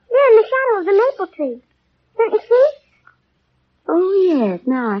 There in the shadow of the maple tree. Don't you see? Oh, yes,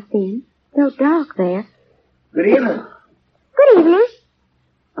 now I see him. So dark there. Good evening. Good evening.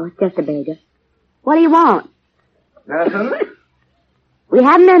 Oh, it's just a beggar. What do you want? Nothing. We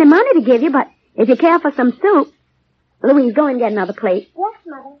haven't any money to give you, but if you care for some soup... Louise, go and get another plate. Yes,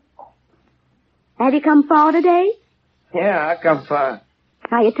 Mother. Have you come far today? Yeah, I come far.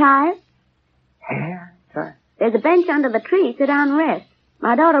 Are you tired? Yeah, tired. There's a bench under the tree. Sit down and rest.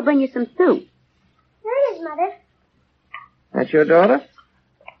 My daughter will bring you some soup. Here it is, Mother. That's your daughter?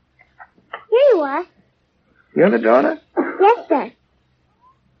 Here you are. You're the daughter? Yes, sir.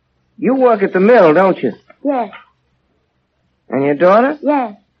 You work at the mill, don't you? Yes. And your daughter?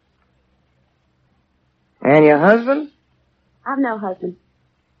 Yes. And your husband? I've no husband.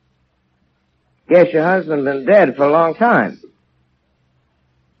 Guess your husband been dead for a long time.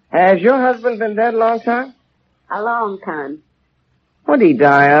 Has your husband been dead a long time? A long time. What did he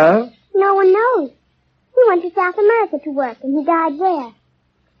die of? No one knows. He went to South America to work, and he died there.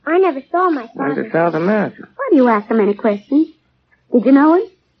 I never saw my Went father. to South America. Why do you ask so many questions? Did you know him?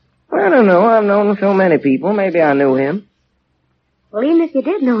 I don't know. I've known so many people. Maybe I knew him. Well, even if you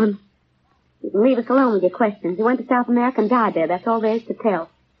did know him, you can leave us alone with your questions. He went to South America and died there. That's all there is to tell.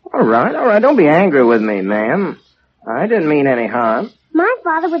 All right. Don't be angry with me, ma'am. I didn't mean any harm. My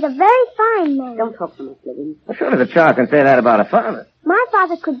father was a very fine man. Don't talk so much, Lillian. Well, sure as a child can say that about a father. My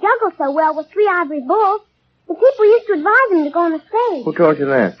father could juggle so well with 3 ivory bulls. The people used to advise him to go on the stage. Who taught you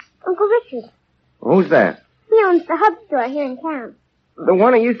that? Uncle Richard. Who's that? He owns the hub store here in town. The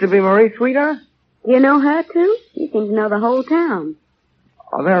one who used to be Marie's sweetheart? Do you know her, too? You seem to know the whole town.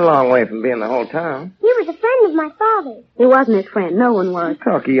 Oh, they're a long way from being the whole town. He was a friend of my father's. He wasn't his friend. No one was.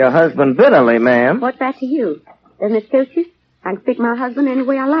 Talk of your husband bitterly, ma'am. What's that to you? Doesn't it suit you? I can speak my husband any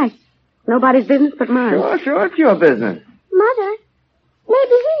way I like. Nobody's business but mine. Sure, it's your business. Mother,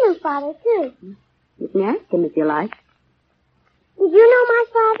 maybe he knew Father, too. You can ask him if you like. Did you know my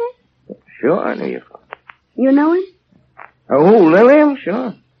father? Sure, I knew your father. You know him? Oh, who, Lillian?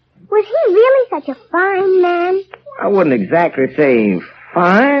 Sure. Was he really such a fine man? I wouldn't exactly say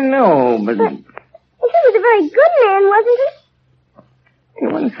fine, no, but... But he was a very good man, wasn't he? He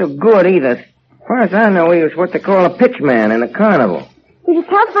wasn't so good either. As far as I know, he was what they call a pitchman in a carnival. Did he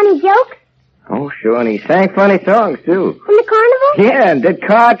tell funny jokes? Oh, sure, and he sang funny songs, too. In the carnival? Yeah, and did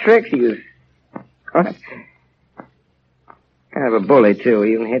card tricks. He was kind of a bully, too.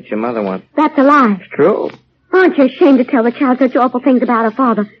 He even hit your mother once. That's a lie. It's true. Aren't you ashamed to tell the child such awful things about her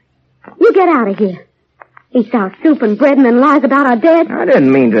father? You get out of here. Eats our soup and bread and then lies about our dead. I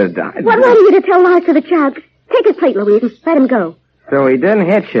didn't mean to die. What right are you to tell lies to the child? Take his plate, Louise, and let him go. So he didn't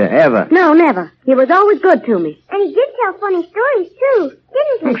hit you, ever? No, never. He was always good to me. And he did tell funny stories, too,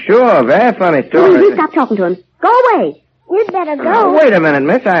 didn't he? Sure, very funny story. Louise, you stop talking to him. Go away. You'd better go. Oh, wait a minute,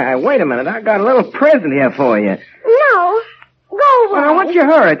 miss. Wait a minute. I got a little present here for you. No. Go away. Well, now, what's your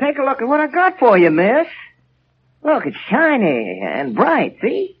hurry? Take a look at what I got for you, miss. Look, it's shiny and bright,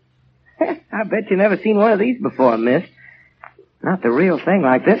 see? I bet you never seen one of these before, miss. Not the real thing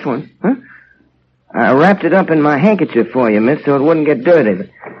like this one, huh? I wrapped it up in my handkerchief for you, miss, so it wouldn't get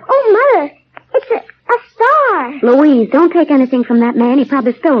dirty. Oh, Mother, it's a star. Louise, don't take anything from that man. He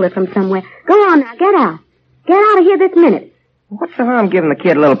probably stole it from somewhere. Go on now, get out. Get out of here this minute. What's the harm giving the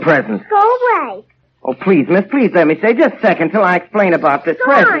kid a little present? Go away. Oh, please, miss, please let me stay just a second till I explain about this Go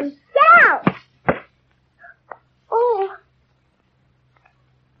present. on, get out. Oh.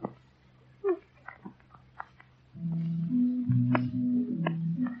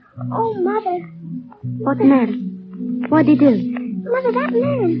 Oh, Mother. What's the matter? What'd he do? Mother, that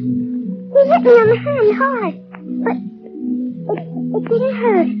man. He hit me on the hand hard. But it didn't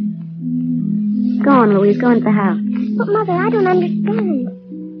hurt. Go on, Louise. Go into the house. But, Mother, I don't understand.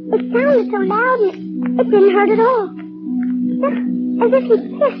 It sounded so loud and it didn't hurt at all. Just as if he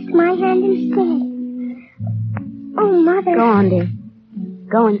kissed my hand instead. Oh, Mother. Go on, dear.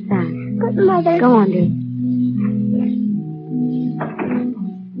 Go inside. But, Mother. Go on, dear.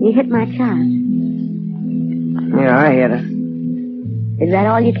 You hit my child. Yeah, I hit her. Is that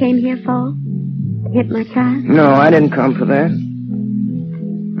all you came here for? To hit my child? No, I didn't come for that.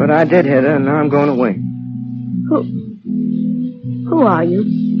 But I did hit her, and now I'm going away. Who are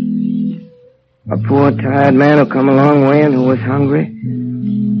you? A poor, tired man who come a long way and who was hungry.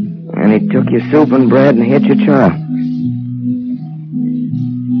 And he took your soup and bread and hit your child.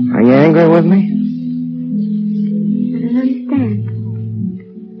 Are you angry with me? I don't understand.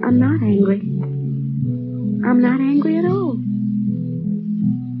 I'm not angry. I'm not angry at all.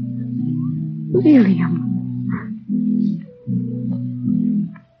 William.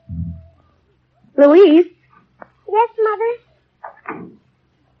 Louise? Yes, Mother?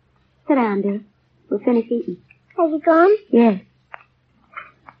 Sit down, dear. We'll finish eating. Has he gone? Yes.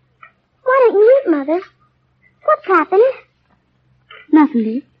 Why don't you eat, Mother? What's happened? Nothing,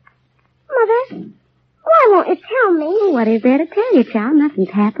 dear. Mother, why won't you tell me? What is there to tell you, child? Nothing's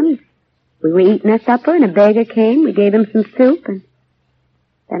happened. We were eating our supper and a beggar came. We gave him some soup and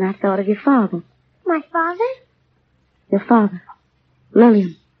then I thought of your father. My father? Your father.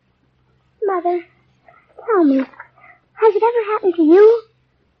 Lillian. Mother, tell me, has it ever happened to you?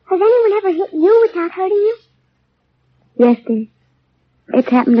 Has anyone ever hit you without hurting you? Yes, dear. It's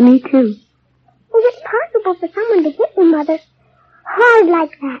happened to me, too. Is it possible for someone to hit you, Mother? Hard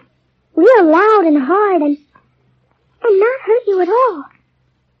like that. Real loud and hard and not hurt you at all.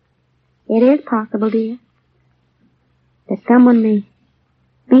 It is possible, dear. That someone may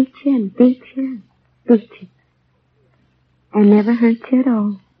beat you and beat you and beat you and never hurt you at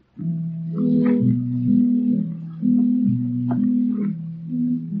all.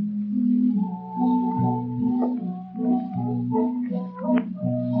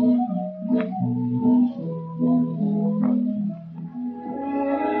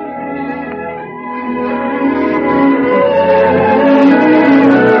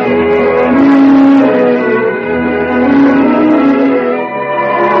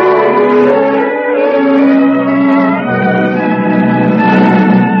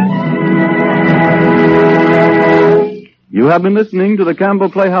 You have been listening to the Campbell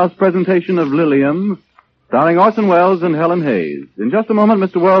Playhouse presentation of Lilium, starring Orson Welles and Helen Hayes. In just a moment,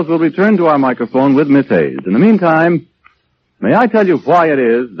 Mr. Welles will return to our microphone with Miss Hayes. In the meantime, may I tell you why it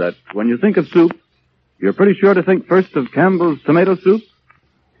is that when you think of soup, you're pretty sure to think first of Campbell's tomato soup?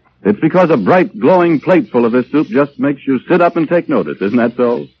 It's because a bright, glowing plateful of this soup just makes you sit up and take notice, isn't that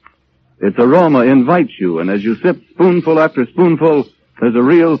so? Its aroma invites you, and as you sip spoonful after spoonful, there's a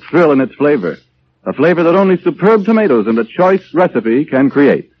real thrill in its flavor. A flavor that only superb tomatoes and a choice recipe can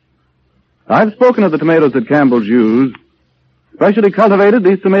create. I've spoken of the tomatoes that Campbell's use. Specially cultivated,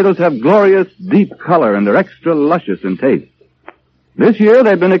 these tomatoes have glorious, deep color and are extra luscious in taste. This year,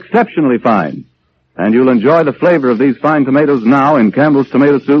 they've been exceptionally fine. And you'll enjoy the flavor of these fine tomatoes now in Campbell's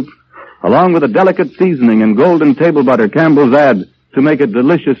tomato soup, along with a delicate seasoning and golden table butter Campbell's add to make it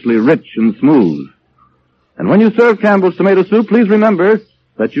deliciously rich and smooth. And when you serve Campbell's tomato soup, please remember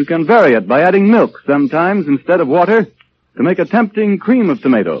that you can vary it by adding milk sometimes instead of water to make a tempting cream of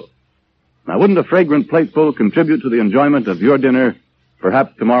tomato. Now, wouldn't a fragrant plateful contribute to the enjoyment of your dinner,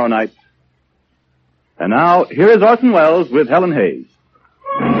 perhaps tomorrow night? And now, here is Orson Welles with Helen Hayes.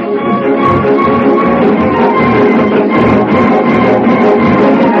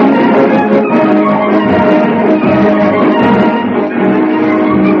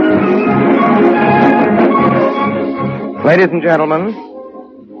 Ladies and gentlemen,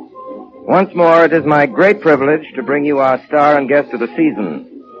 once more it is my great privilege to bring you our star and guest of the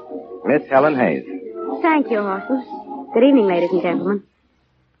season, Miss Helen Hayes. Thank you, Orson. Good evening, ladies and gentlemen.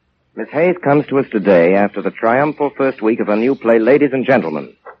 Miss Hayes comes to us today after the triumphal first week of her new play, Ladies and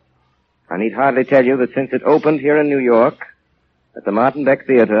Gentlemen. I need hardly tell you that since it opened here in New York, at the Martin Beck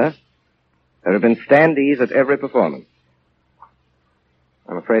Theater, there have been standees at every performance.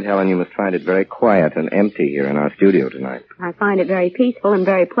 I'm afraid, Helen, you must find it very quiet and empty here in our studio tonight. I find it very peaceful and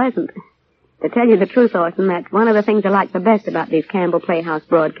very pleasant. To tell you the truth, Orson, that's one of the things I like the best about these Campbell Playhouse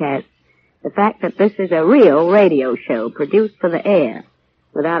broadcasts. The fact that this is a real radio show produced for the air,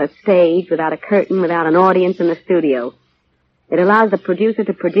 without a stage, without a curtain, without an audience in the studio. It allows the producer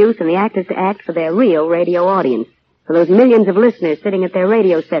to produce and the actors to act for their real radio audience, for those millions of listeners sitting at their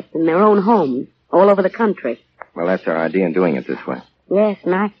radio sets in their own homes, all over the country. Well, that's our idea in doing it this way. Yes,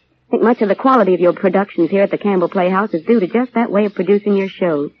 and I think much of the quality of your productions here at the Campbell Playhouse is due to just that way of producing your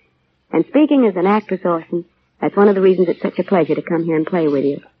shows. And speaking as an actress, Orson, that's one of the reasons it's such a pleasure to come here and play with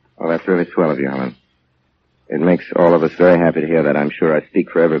you. Well, that's really swell of you, Helen. It makes all of us very happy to hear that. I'm sure I speak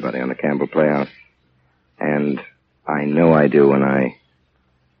for everybody on the Campbell Playhouse. And I know I do when I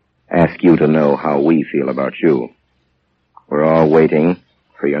ask you to know how we feel about you. We're all waiting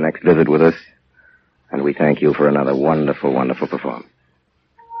for your next visit with us, and we thank you for another wonderful, wonderful performance.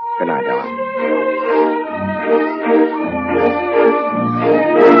 Good night, Helen.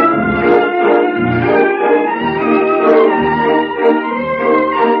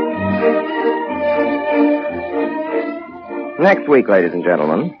 Next week, ladies and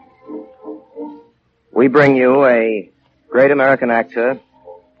gentlemen, we bring you a great American actor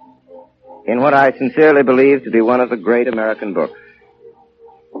in what I sincerely believe to be one of the great American books.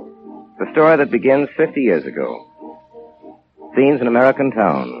 The story that begins 50 years ago. Scenes in American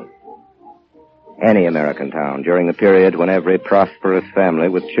town. Any American town during the period when every prosperous family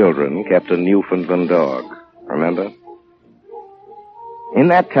with children kept a Newfoundland dog. Remember? In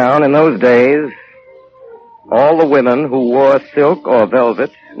that town, in those days, all the women who wore silk or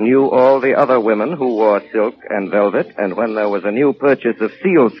velvet knew all the other women who wore silk and velvet, and when there was a new purchase of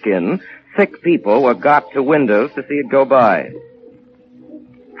sealskin, sick people were got to windows to see it go by.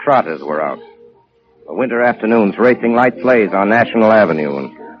 Trotters were out. The winter afternoons racing light sleighs on National Avenue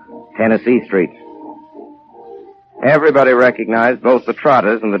and Tennessee Street. Everybody recognized both the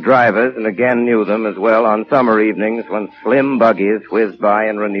trotters and the drivers, and again knew them as well on summer evenings when slim buggies whizzed by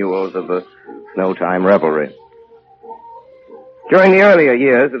in renewals of the snow-time revelry. During the earlier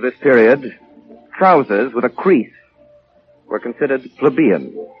years of this period, trousers with a crease were considered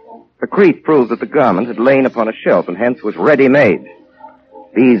plebeian. The crease proved that the garment had lain upon a shelf and hence was ready-made.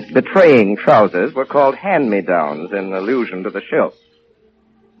 These betraying trousers were called hand-me-downs in allusion to the shelf.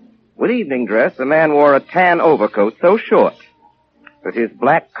 With evening dress, the man wore a tan overcoat so short that his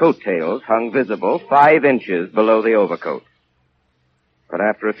black coattails hung visible 5 inches below the overcoat. But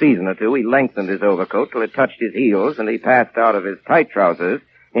after a season or two, he lengthened his overcoat till it touched his heels, and he passed out of his tight trousers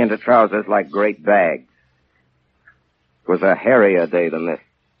into trousers like great bags. It was a hairier day than this.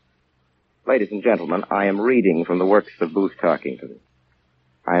 Ladies and gentlemen, I am reading from the works of Booth Tarkington.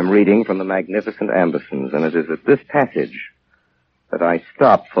 I am reading from the Magnificent Ambersons, and it is at this passage that I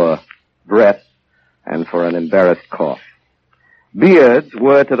stop for breath and for an embarrassed cough. Beards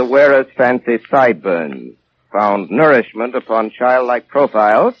were to the wearer's fancy sideburns, found nourishment upon childlike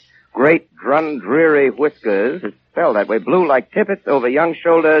profiles, great Drundreary whiskers, it's spelled that way, blew like tippets over young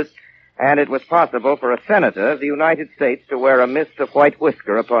shoulders, and it was possible for a senator of the United States to wear a mist of white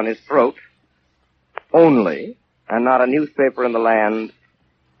whisker upon his throat only, and not a newspaper in the land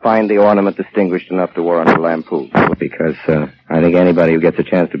find the ornament distinguished enough to warrant a lampoon, because I think anybody who gets a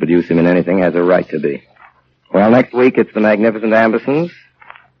chance to produce him in anything has a right to be. Well, next week it's the Magnificent Ambersons.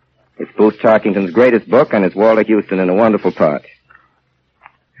 It's Booth Tarkington's greatest book, and it's Walter Houston in a wonderful part.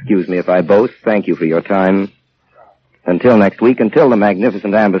 Excuse me if I boast. Thank you for your time. Until next week, until the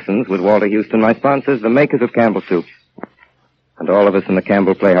Magnificent Ambersons with Walter Houston, my sponsors, the makers of Campbell Soups. And all of us in the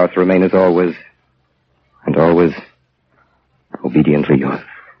Campbell Playhouse remain as always, and always, obediently yours.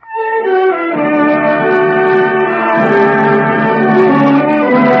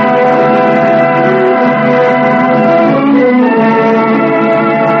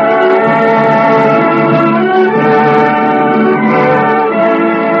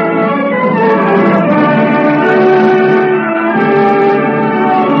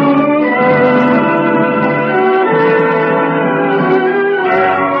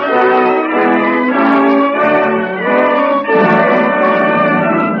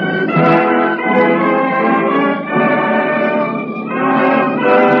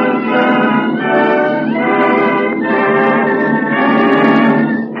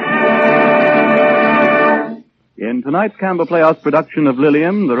 In tonight's Campbell Playhouse production of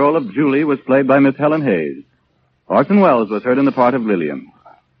Lilium, the role of Julie was played by Miss Helen Hayes. Orson Welles was heard in the part of Lillian.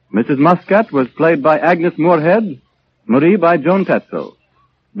 Mrs. Muscat was played by Agnes Moorehead, Marie by Joan Tetzel.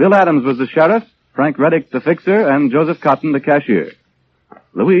 Bill Adams was the sheriff, Frank Reddick the fixer, and Joseph Cotton the cashier.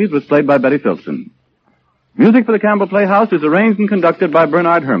 Louise was played by Betty Philpson. Music for the Campbell Playhouse is arranged and conducted by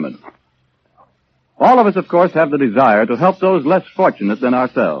Bernard Herrmann. All of us, of course, have the desire to help those less fortunate than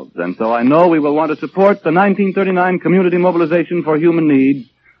ourselves, and so I know we will want to support the 1939 Community Mobilization for Human Needs,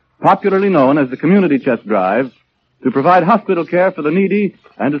 popularly known as the Community Chest Drive, to provide hospital care for the needy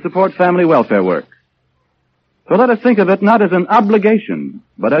and to support family welfare work. So let us think of it not as an obligation,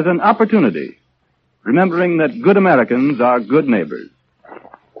 but as an opportunity, remembering that good Americans are good neighbors.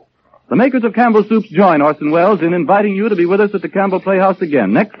 The makers of Campbell Soups join Orson Welles in inviting you to be with us at the Campbell Playhouse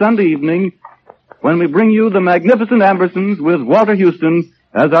again next Sunday evening when we bring you the magnificent Ambersons with Walter Houston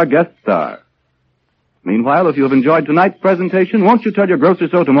as our guest star. Meanwhile, if you have enjoyed tonight's presentation, won't you tell your grocer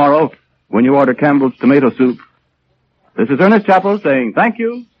so tomorrow when you order Campbell's Tomato Soup? This is Ernest Chappell saying thank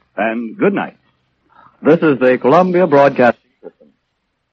you and good night. This is the Columbia Broadcast.